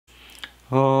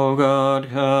O God,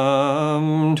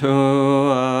 come to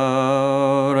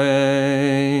our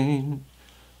aid.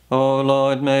 O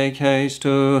Lord, make haste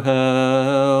to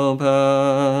help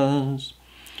us.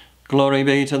 Glory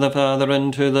be to the Father,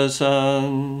 and to the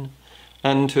Son,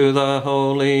 and to the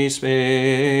Holy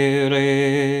Spirit,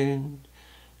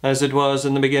 as it was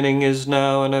in the beginning, is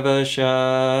now, and ever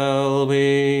shall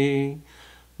be,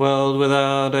 world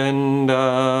without end.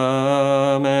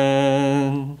 Amen.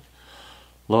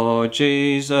 Lord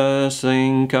Jesus,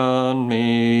 think on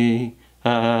me,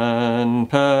 and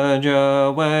purge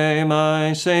away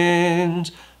my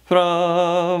sins.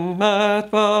 From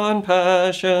earthborn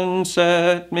passion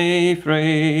set me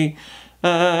free,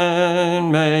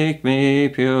 and make me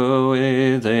pure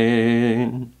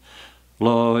within.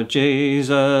 Lord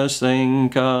Jesus,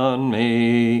 think on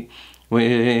me,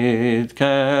 with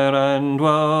care and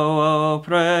woe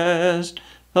oppressed.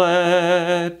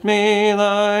 Let me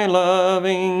thy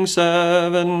loving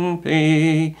servant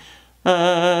be,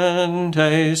 and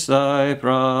taste thy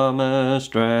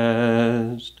promised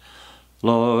rest.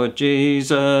 Lord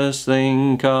Jesus,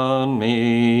 think on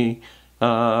me,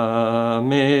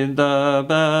 amid the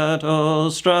battle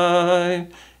strife,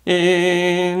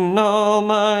 in all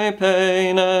my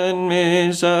pain and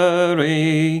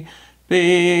misery,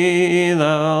 be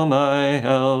thou my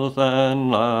health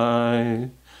and life.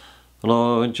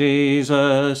 Lord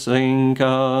Jesus, think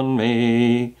on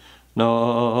me,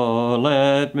 nor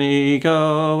let me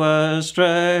go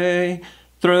astray,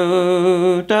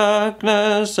 through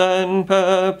darkness and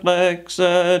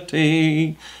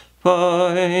perplexity,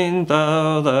 point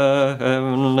thou the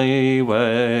heavenly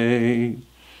way.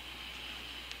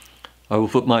 I will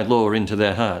put my law into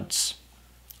their hearts.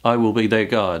 I will be their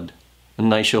God,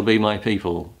 and they shall be my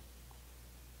people.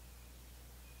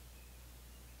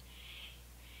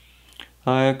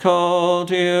 I have called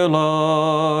to you,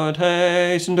 Lord,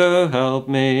 hasten to help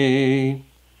me.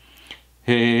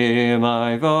 Hear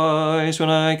my voice when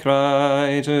I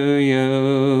cry to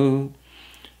you.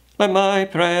 Let my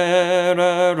prayer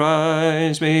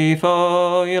arise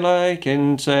before you like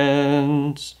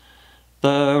incense,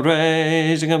 the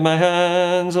raising of my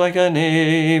hands like an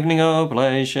evening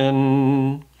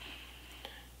oblation.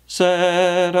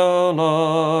 Set, O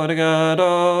Lord, a guard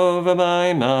over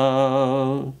my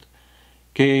mouth.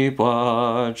 Keep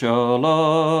watch, O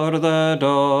Lord, the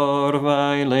door of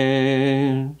my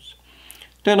lips.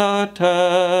 Do not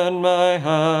turn my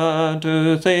heart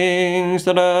to things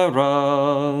that are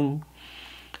wrong,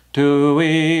 to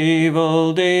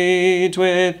evil deeds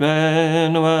with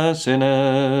men who are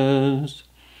sinners.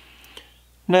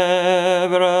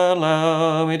 Never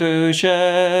allow me to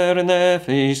share in their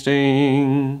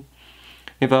feasting.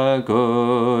 If a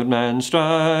good man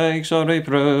strikes or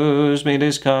reproves me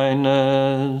this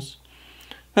kindness,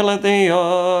 but let the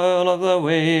oil of the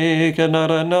wicked not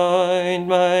anoint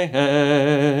my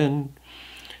head.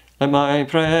 Let my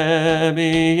prayer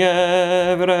be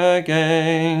ever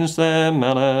against their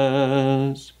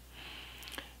malice.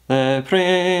 Their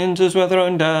princes were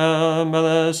thrown down by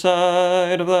the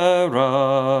side of the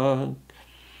rock.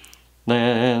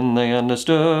 Then they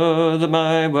understood that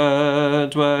my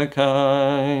words were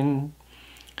kind.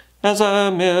 As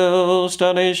a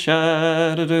millstone is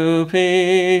shattered to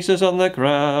pieces on the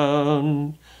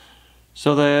ground,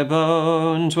 so their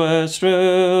bones were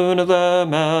strewn at the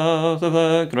mouth of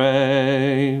the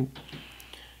grave.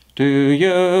 To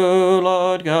you,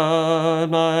 Lord God,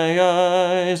 my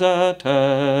eyes are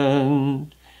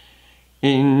turned.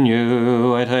 In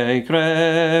you I take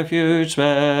refuge,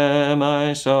 spare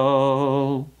my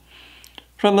soul.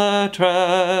 From the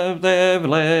trap they have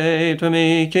laid for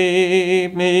me,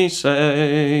 keep me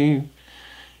safe.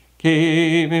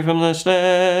 Keep me from the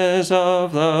snares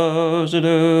of those who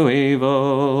do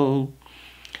evil.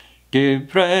 Give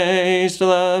praise to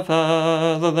the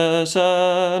Father, the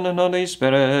Son, and Holy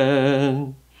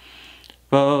Spirit,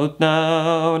 both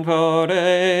now and for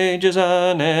ages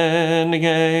unending.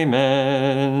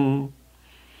 Amen.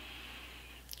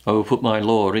 O put my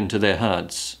law into their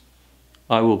hearts.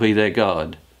 I will be their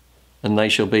God, and they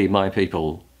shall be my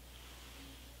people.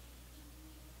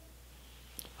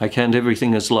 I count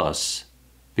everything as loss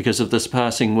because of the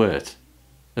surpassing worth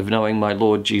of knowing my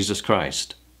Lord Jesus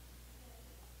Christ.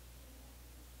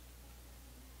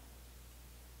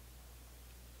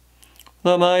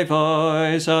 Though my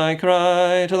voice I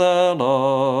cry to the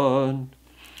Lord,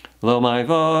 though my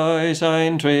voice I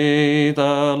entreat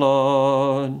the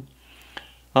Lord,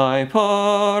 I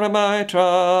pour my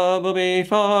trouble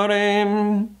before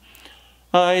him,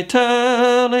 I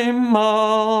tell him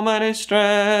all my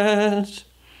distress,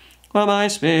 while my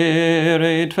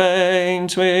spirit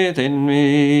faints within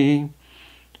me.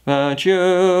 But you,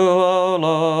 O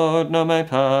Lord, know my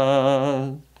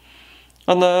path,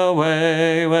 on the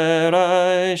way where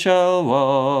I shall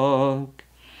walk.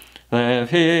 They have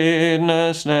hidden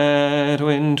a snare to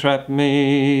entrap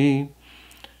me.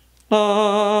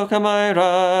 Look on my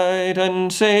right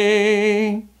and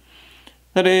see,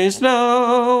 there is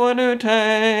no one who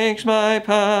takes my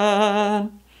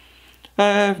part. I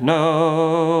have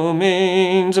no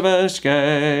means of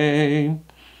escape,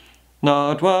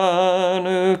 not one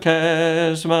who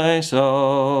cares for my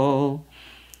soul.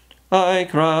 I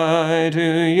cry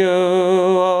to you,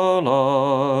 O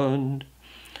Lord.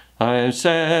 I have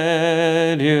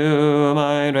said you are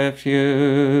my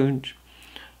refuge,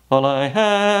 all I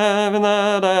have in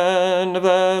the land of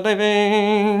the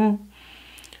living.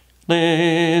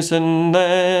 Listen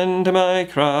then to my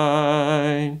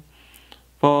cry,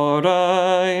 for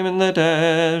I am in the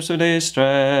depths of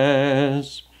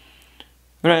distress.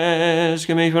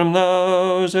 Rescue me from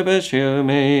those who pursue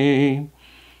me,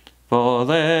 for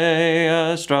they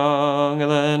are stronger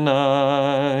than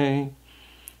I.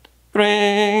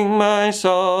 Bring my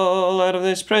soul out of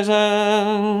this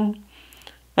prison,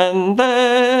 and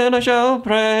then I shall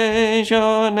praise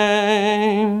your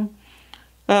name.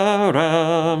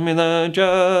 Around me the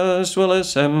just will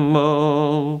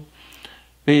assemble,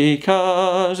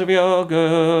 because of your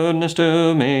goodness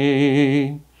to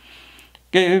me.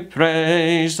 Give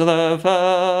praise to the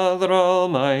Father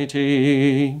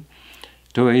Almighty,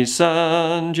 to his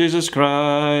Son, Jesus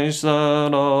Christ the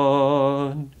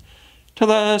Lord, to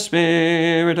the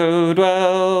Spirit who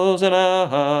dwells in our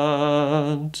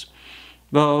hearts,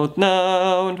 both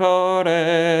now and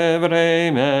forever.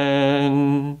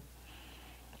 Amen.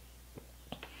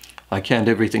 I count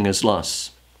everything as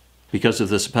loss, because of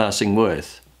the surpassing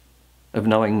worth of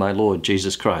knowing my Lord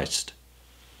Jesus Christ.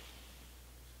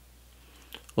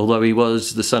 Although he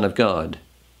was the Son of God,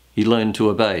 he learned to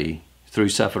obey through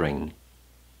suffering.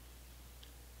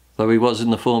 Though he was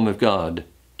in the form of God,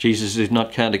 Jesus did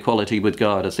not count equality with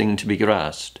God a thing to be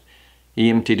grasped. He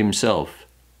emptied himself,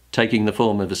 taking the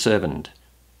form of a servant,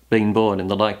 being born in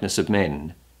the likeness of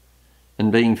men.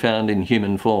 And being found in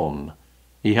human form,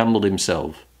 he humbled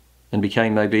himself and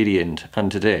became obedient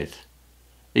unto death,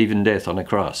 even death on a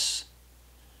cross.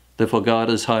 Therefore God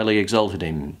has highly exalted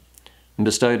him, and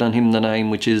bestowed on him the name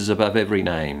which is above every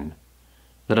name,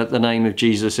 that at the name of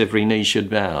Jesus every knee should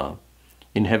bow,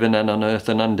 in heaven and on earth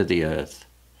and under the earth,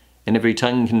 and every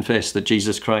tongue confess that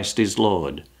Jesus Christ is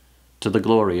Lord, to the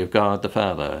glory of God the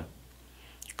Father.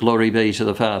 Glory be to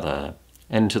the Father,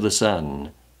 and to the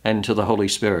Son, and to the Holy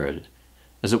Spirit,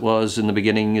 as it was in the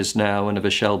beginning, is now, and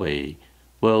ever shall be,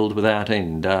 world without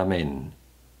end. Amen.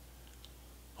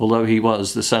 Although he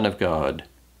was the Son of God,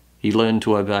 he learned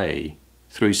to obey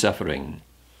through suffering.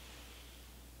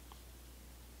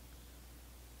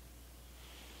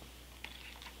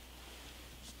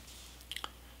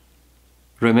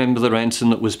 Remember the ransom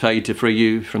that was paid to free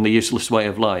you from the useless way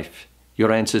of life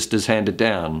your ancestors handed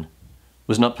down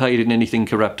was not paid in anything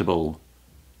corruptible,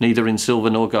 neither in silver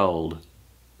nor gold,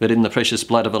 but in the precious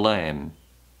blood of a lamb,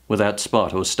 without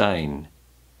spot or stain,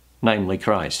 namely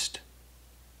Christ,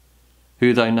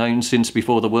 who, though known since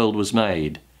before the world was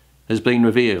made, has been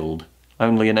revealed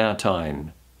only in our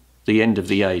time, the end of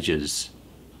the ages,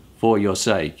 for your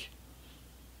sake.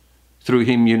 Through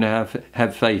him you now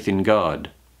have faith in God,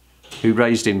 who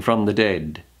raised him from the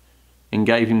dead, and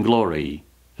gave him glory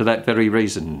for that very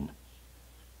reason,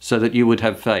 so that you would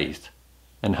have faith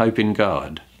and hope in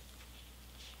God.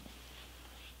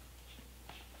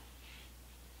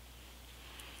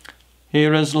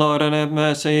 Hear us, Lord, and have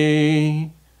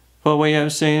mercy, for we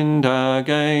have sinned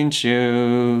against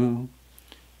you.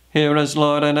 Hear us,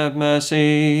 Lord, and have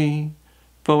mercy,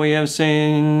 for we have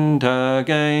sinned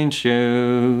against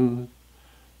you.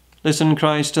 Listen,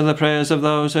 Christ, to the prayers of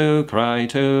those who cry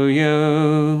to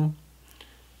you.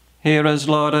 Hear us,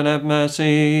 Lord, and have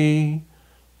mercy,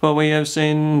 for we have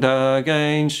sinned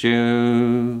against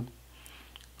you.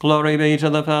 Glory be to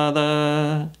the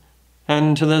Father,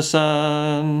 and to the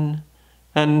Son,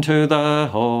 and to the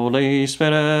Holy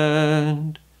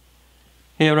Spirit.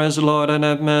 Hear us, Lord, and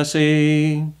have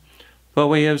mercy, for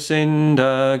we have sinned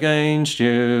against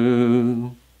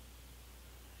you.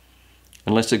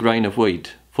 Unless a grain of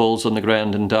wheat falls on the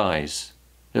ground and dies,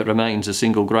 it remains a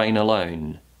single grain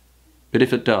alone. But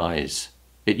if it dies,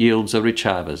 it yields a rich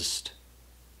harvest.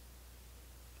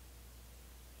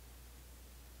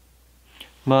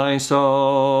 My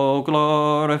soul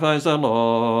glorifies the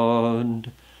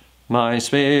Lord. My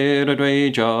spirit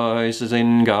rejoices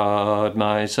in God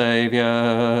my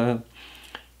Saviour.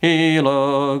 He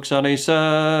looks on his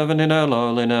servant in her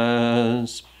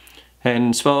lowliness.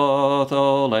 Henceforth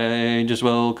all ages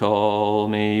will call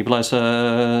me blessed.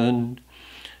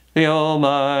 The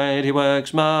Almighty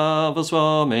works marvels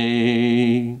for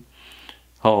me.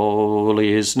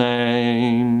 Holy His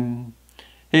name.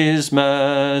 His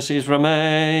mercies from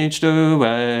age to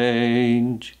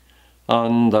age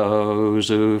on those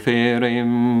who fear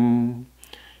Him.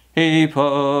 He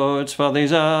puts forth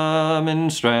His arm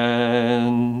in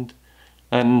strength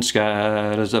and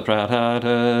scatters the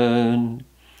proud-hearted.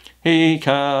 He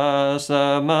casts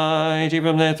the mighty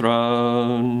from their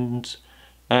thrones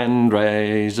and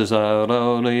raises the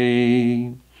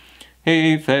lowly.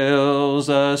 He fills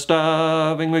the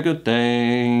starving with good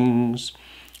things,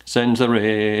 sends the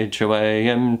rich away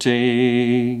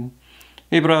empty.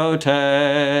 He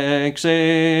protects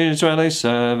Israel his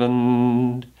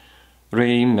servant,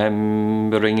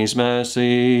 remembering his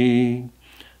mercy,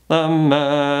 the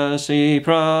mercy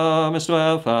promised to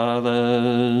our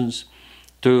fathers,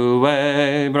 to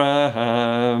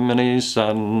Abraham and his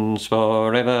sons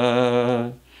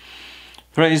forever.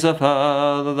 Praise the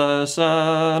Father, the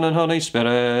Son, and Holy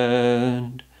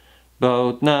Spirit,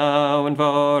 both now and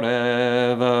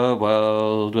forever,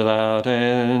 world without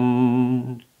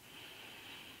end.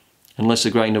 Unless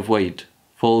a grain of wheat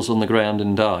falls on the ground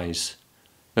and dies,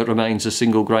 it remains a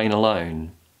single grain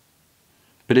alone.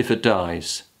 But if it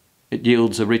dies, it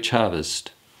yields a rich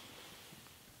harvest.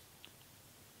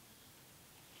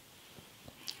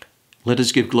 Let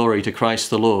us give glory to Christ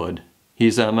the Lord. He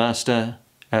is our Master,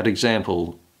 our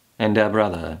example, and our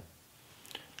brother.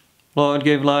 Lord,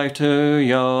 give life to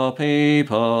your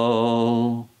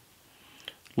people.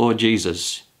 Lord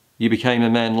Jesus, you became a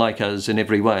man like us in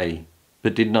every way,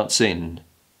 but did not sin.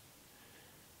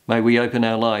 May we open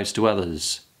our lives to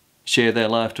others, share their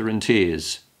laughter and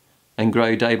tears, and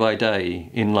grow day by day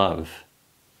in love.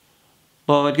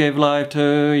 Lord, give life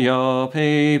to your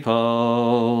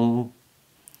people.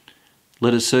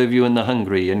 Let us serve you in the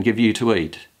hungry and give you to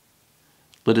eat.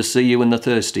 Let us see you in the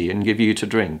thirsty and give you to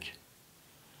drink.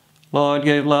 Lord,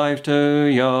 give life to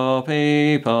your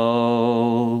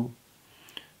people.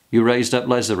 You raised up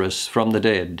Lazarus from the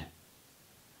dead.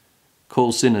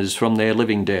 Call sinners from their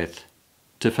living death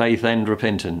to faith and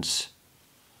repentance.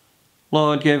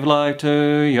 Lord, give life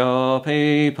to your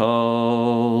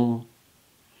people.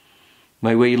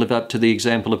 May we live up to the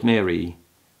example of Mary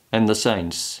and the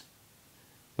saints.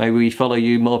 May we follow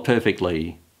you more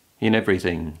perfectly in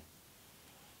everything.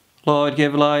 Lord,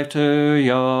 give life to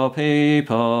your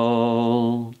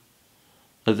people.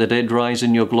 Let the dead rise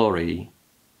in your glory.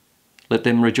 Let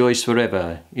them rejoice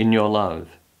forever in your love.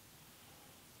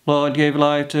 Lord, give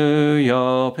life to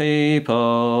your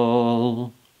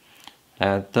people.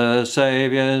 At the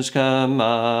Saviour's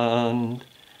command,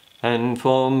 and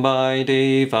formed by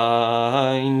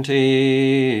divine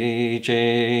teaching,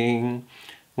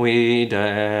 we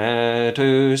dare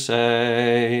to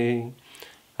say,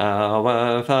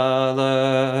 Our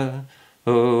Father,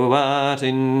 who art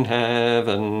in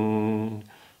heaven,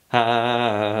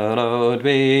 hallowed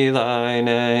be thy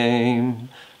name.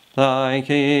 Thy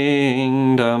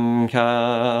kingdom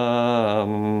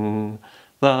come,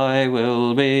 thy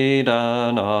will be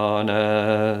done on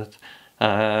earth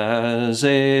as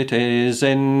it is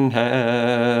in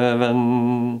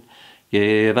heaven.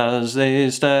 Give us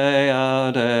this day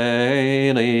our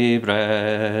daily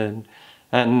bread,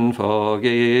 and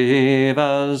forgive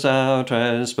us our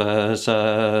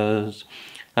trespasses,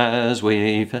 as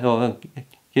we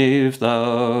forgive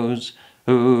those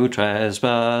who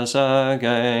trespass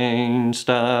against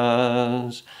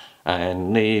us.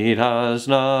 And lead us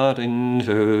not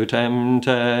into temptation,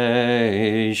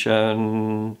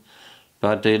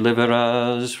 but deliver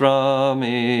us from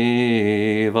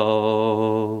evil.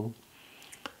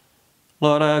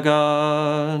 Lord our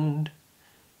God,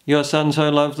 your Son so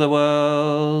loved the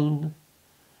world,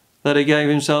 that he gave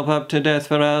himself up to death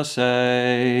for our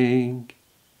sake.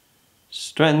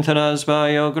 Strengthen us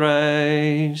by your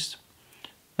grace,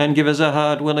 and give us a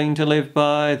heart willing to live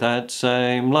by that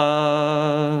same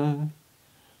love.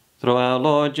 Through our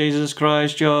Lord Jesus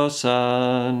Christ, your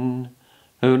Son,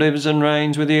 who lives and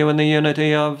reigns with you in the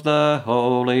unity of the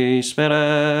Holy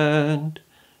Spirit,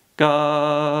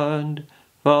 God,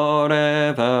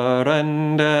 forever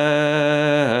and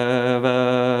ever.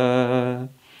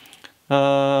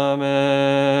 Amen.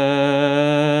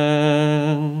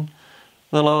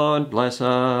 The Lord bless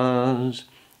us,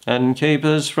 and keep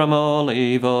us from all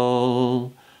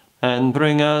evil, and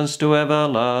bring us to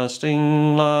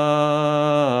everlasting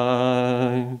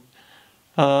life.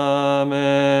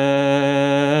 Amen.